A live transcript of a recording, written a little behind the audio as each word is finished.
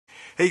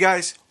Hey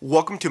guys,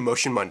 welcome to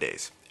Motion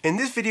Mondays. In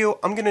this video,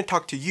 I'm going to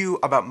talk to you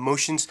about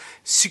Motion's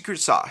secret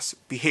sauce,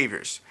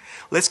 behaviors.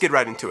 Let's get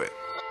right into it.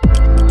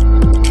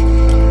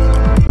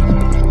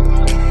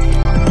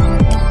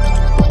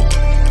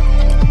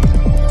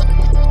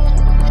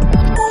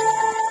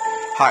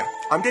 Hi,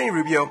 I'm Danny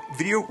Rubio,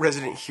 video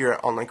resident here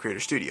at Online Creator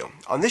Studio.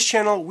 On this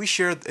channel, we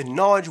share the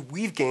knowledge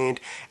we've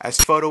gained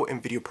as photo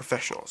and video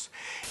professionals.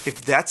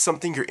 If that's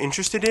something you're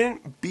interested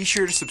in, be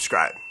sure to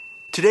subscribe.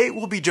 Today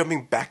we'll be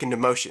jumping back into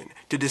Motion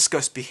to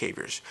discuss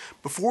behaviors.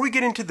 Before we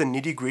get into the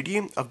nitty-gritty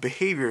of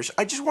behaviors,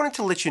 I just wanted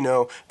to let you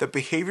know that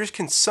behaviors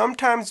can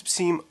sometimes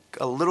seem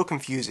a little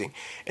confusing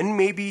and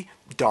maybe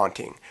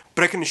daunting,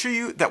 but I can assure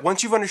you that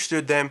once you've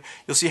understood them,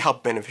 you'll see how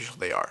beneficial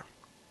they are.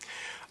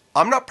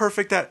 I'm not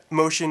perfect at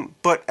Motion,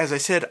 but as I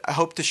said, I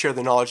hope to share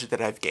the knowledge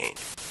that I've gained.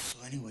 So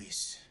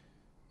anyways,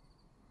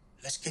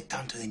 let's get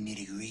down to the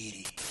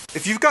nitty-gritty.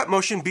 If you've got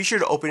Motion, be sure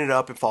to open it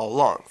up and follow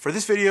along. For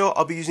this video,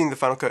 I'll be using the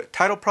Final Cut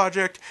title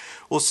project.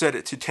 We'll set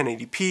it to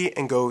 1080p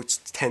and go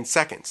 10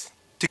 seconds.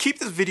 To keep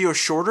this video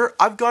shorter,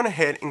 I've gone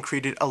ahead and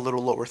created a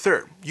little lower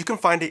third. You can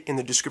find it in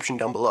the description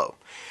down below.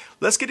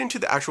 Let's get into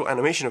the actual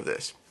animation of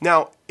this.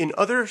 Now, in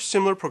other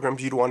similar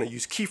programs, you'd want to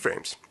use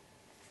keyframes.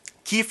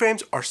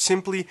 Keyframes are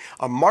simply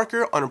a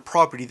marker on a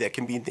property that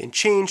can be then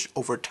changed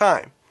over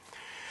time.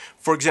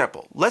 For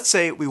example, let's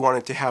say we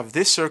wanted to have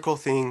this circle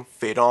thing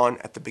fade on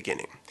at the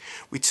beginning.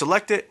 We'd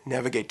select it,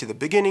 navigate to the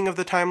beginning of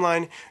the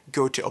timeline,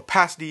 go to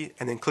opacity,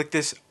 and then click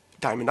this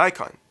diamond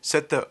icon.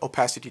 Set the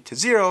opacity to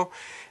 0,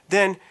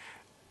 then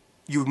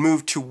you would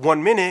move to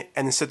 1 minute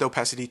and then set the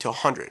opacity to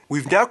 100.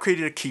 We've now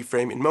created a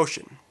keyframe in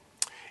Motion.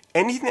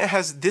 Anything that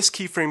has this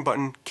keyframe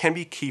button can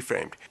be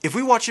keyframed. If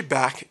we watch it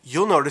back,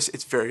 you'll notice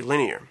it's very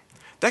linear.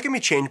 That can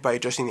be changed by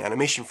adjusting the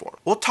animation form.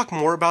 We'll talk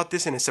more about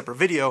this in a separate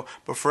video,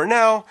 but for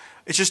now,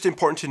 it's just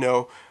important to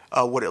know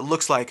what it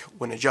looks like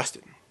when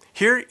adjusted.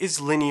 Here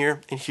is linear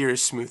and here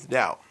is smoothed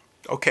out.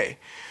 Okay,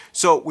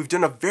 so we've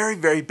done a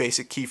very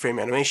basic keyframe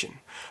animation,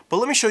 but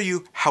let me show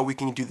you how we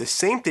can do the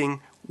same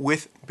thing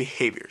with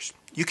behaviors.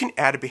 You can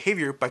add a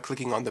behavior by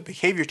clicking on the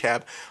behavior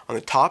tab on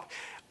the top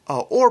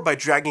or by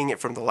dragging it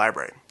from the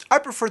library. I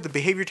prefer the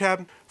behavior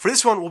tab. For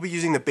this one, we'll be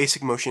using the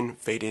basic Motion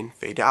fade in,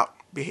 fade out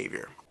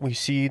behavior. We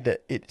see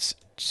that it's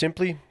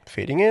simply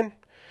fading in, and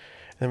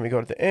then we go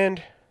to the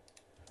end,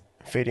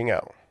 fading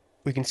out.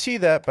 We can see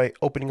that by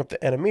opening up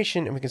the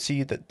animation, and we can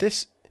see that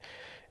this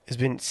has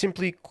been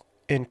simply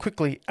and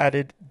quickly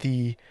added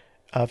the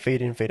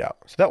fade in, fade out.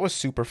 So that was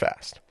super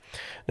fast.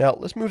 Now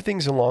let's move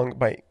things along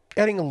by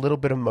adding a little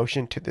bit of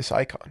motion to this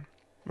icon,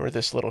 or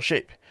this little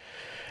shape.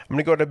 I'm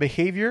going to go to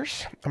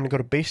behaviors, I'm going to go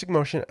to basic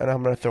motion, and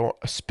I'm going to throw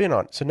a spin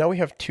on it. So now we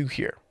have two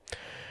here.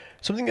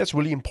 Something that's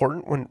really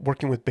important when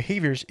working with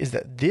behaviors is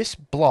that this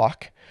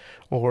block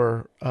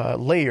or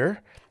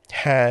layer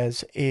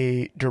has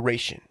a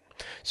duration.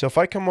 So if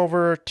I come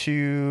over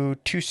to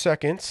 2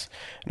 seconds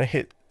and I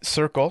hit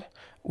circle,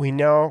 we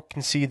now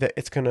can see that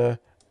it's going to,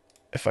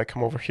 if I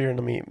come over here,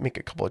 let me make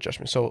a couple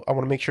adjustments. So I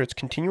want to make sure it's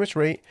continuous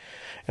rate,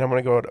 and I'm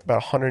going to go at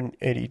about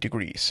 180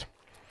 degrees.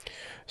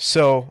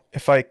 So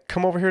if I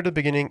come over here to the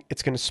beginning,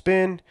 it's going to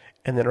spin,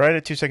 and then right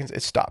at 2 seconds,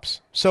 it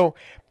stops. So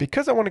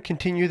because I want to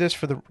continue this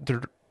for the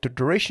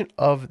duration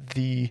of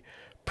the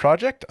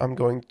project, I'm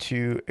going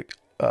to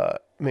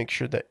make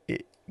sure that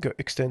it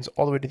extends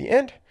all the way to the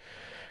end,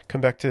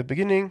 come back to the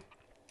beginning,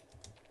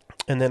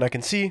 and then I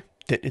can see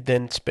that it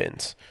then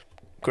spins.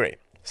 Great.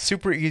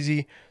 Super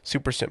easy,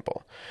 super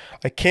simple.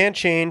 I can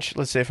change,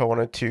 let's say if I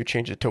wanted to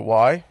change it to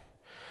Y,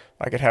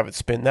 I could have it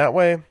spin that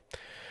way.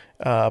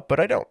 But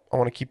I don't. I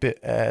want to keep it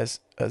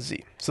as a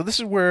Z. So this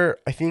is where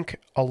I think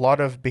a lot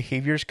of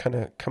behaviors kind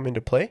of come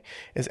into play,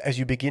 is as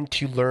you begin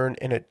to learn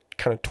and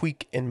kind of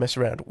tweak and mess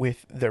around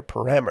with their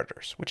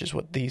parameters, which is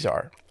what these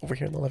are over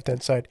here on the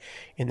left-hand side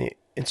in the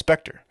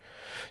inspector.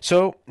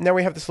 So now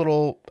we have this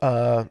little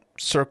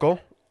circle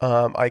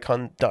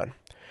icon done.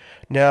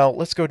 Now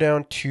let's go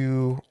down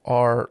to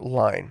our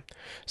line.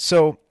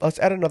 So let's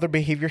add another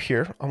behavior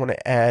here. I want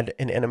to add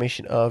an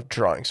animation of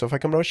drawing. So if I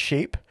come to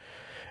shape,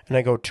 and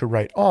I go to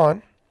right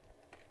on,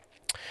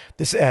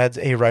 this adds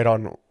a right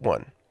on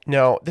one.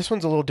 Now this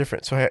one's a little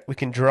different. So we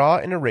can draw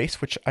and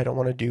erase, which I don't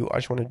want to do. I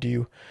just want to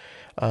do,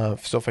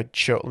 so if I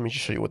show, let me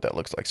just show you what that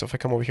looks like. So if I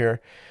come over here,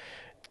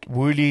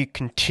 really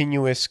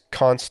continuous,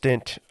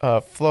 constant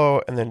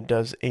flow, and then it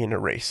does an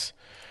erase.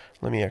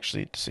 Let me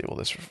actually disable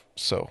this.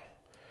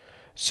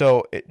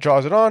 So it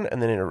draws it on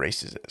and then it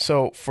erases it.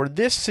 So for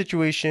this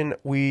situation,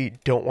 we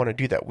don't want to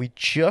do that. We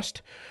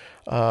just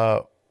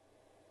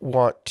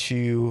want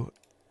to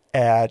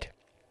add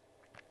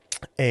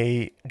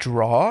a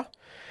draw,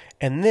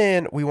 and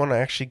then we want to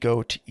actually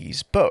go to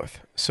ease both.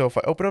 So if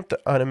I open up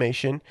the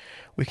animation,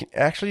 we can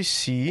actually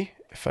see,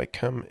 if I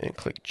come and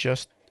click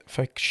just, if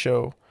I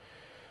show,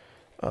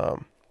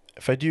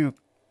 if I do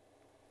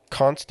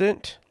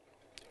constant,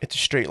 it's a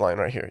straight line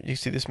right here. You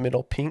see this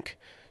middle pink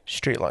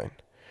straight line.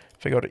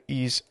 If I go to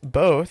ease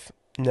both,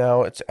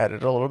 now it's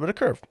added a little bit of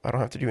curve. I don't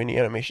have to do any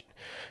animation.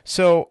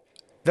 So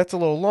that's a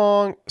little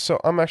long,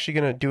 so I'm actually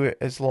going to do it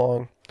as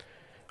long.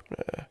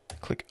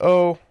 Click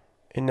O,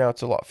 and now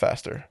it's a lot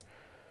faster.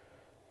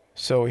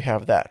 So we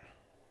have that.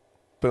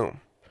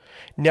 Boom.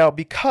 Now,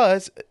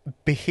 because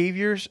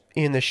behaviors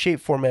in the shape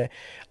format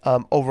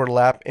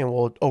overlap and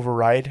will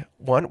override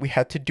one, we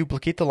had to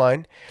duplicate the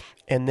line.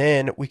 And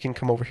then we can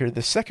come over here to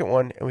the second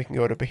one, and we can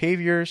go to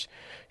behaviors,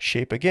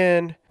 shape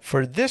again.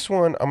 For this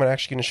one, I'm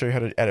actually going to show you how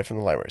to edit from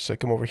the library. So I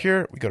come over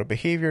here, we go to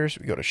behaviors,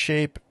 we go to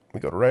shape,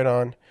 we go to right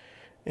on,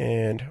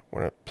 and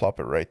we're going to plop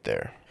it right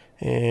there.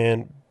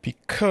 And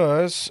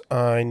because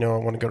I know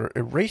I want to go to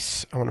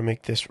erase, I want to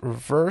make this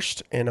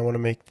reversed, and I want to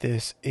make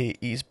this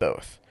AEs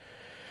both.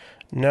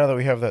 Now that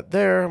we have that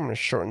there, I'm going to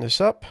shorten this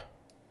up.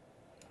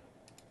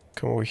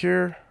 Come over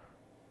here,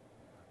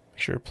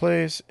 make sure it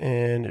plays,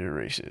 and it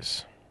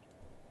erases.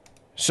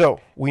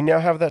 So we now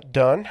have that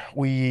done.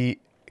 We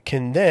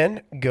can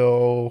then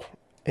go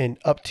and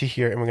up to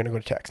here, and we're going to go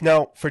to text.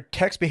 Now, for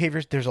text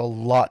behaviors, there's a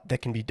lot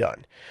that can be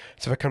done.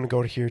 So if I come to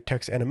go to here,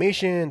 text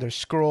animation, there's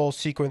scroll,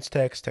 sequence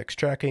text, text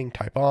tracking,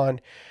 type on,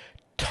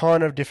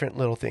 ton of different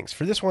little things.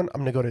 For this one,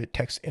 I'm going to go to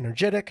text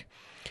energetic.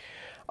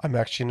 I'm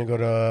actually going to go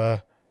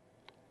to,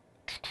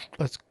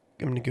 I'm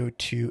going to go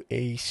to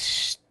a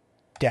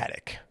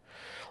static.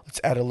 Let's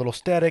add a little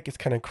static. It's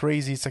kind of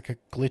crazy. It's like a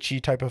glitchy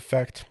type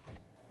effect.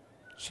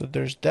 So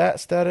there's that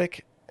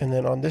static, and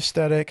then on this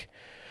static,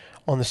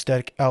 on the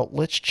static out,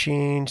 let's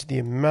change the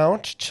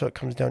amount so it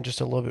comes down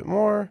just a little bit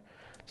more.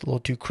 It's a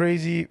little too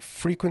crazy.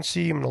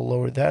 Frequency, I'm going to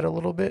lower that a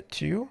little bit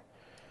too.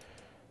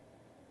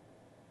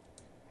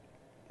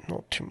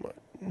 Not too much.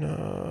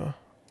 No,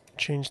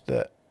 change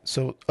that.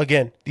 So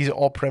again, these are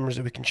all parameters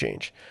that we can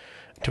change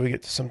until we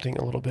get to something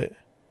a little bit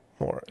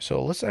more.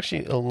 So let's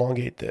actually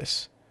elongate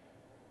this.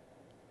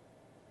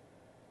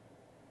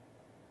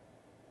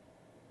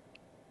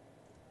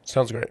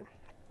 Sounds great.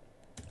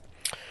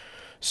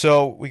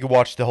 So we can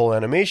watch the whole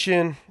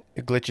animation.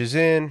 It glitches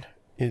in.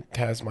 It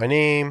has my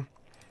name.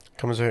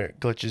 Comes here,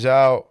 glitches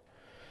out,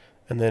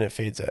 and then it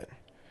fades in.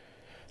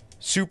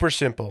 Super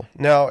simple.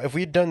 Now, if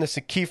we had done this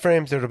in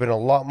keyframes, there would have been a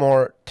lot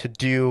more to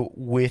do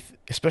with,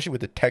 especially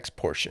with the text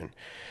portion.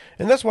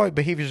 And that's why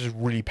behaviors is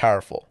really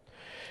powerful.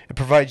 It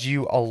provides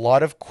you a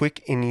lot of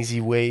quick and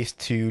easy ways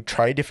to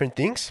try different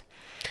things.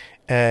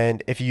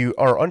 And if you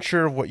are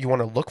unsure of what you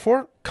want to look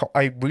for,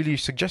 I really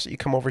suggest that you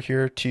come over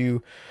here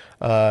to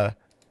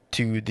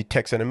the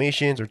text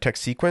animations or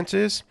text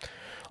sequences.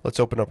 Let's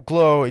open up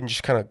Glow and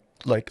just kind of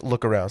like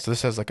look around. So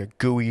this has like a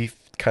gooey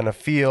kind of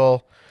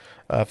feel.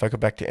 If I go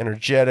back to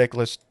energetic,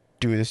 let's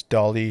do this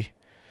dolly.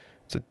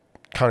 It's a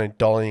kind of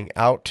dollying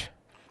out.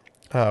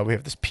 We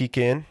have this peek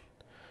in.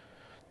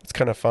 It's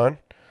kind of fun.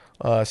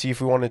 See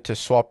if we wanted to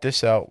swap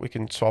this out, we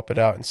can swap it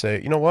out and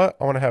say, you know what?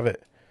 I want to have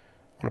it,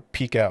 I want to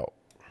peek out.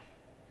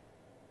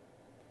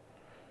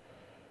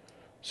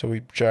 So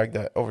we drag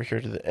that over here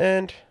to the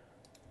end.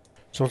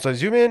 So once I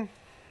zoom in,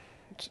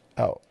 it's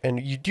out.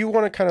 And you do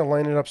want to kind of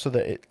line it up so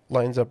that it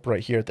lines up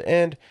right here at the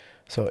end,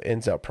 so it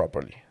ends out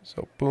properly.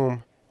 So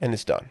boom, and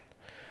it's done.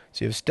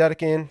 So you have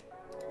static in,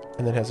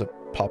 and then it has a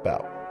pop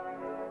out.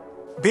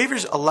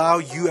 Behaviors allow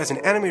you as an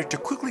animator to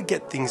quickly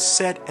get things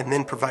set and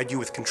then provide you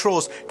with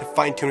controls to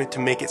fine-tune it to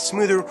make it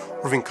smoother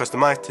or even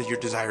customized to your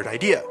desired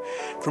idea.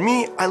 For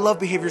me, I love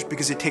behaviors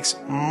because it takes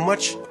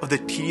much of the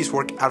tedious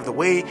work out of the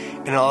way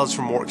and allows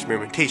for more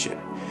experimentation.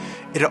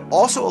 It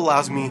also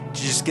allows me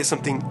to just get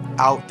something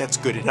out that's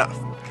good enough.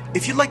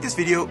 If you like this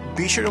video,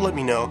 be sure to let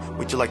me know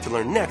what you'd like to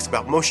learn next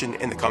about motion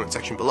in the comment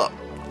section below.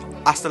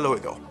 Hasta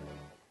luego.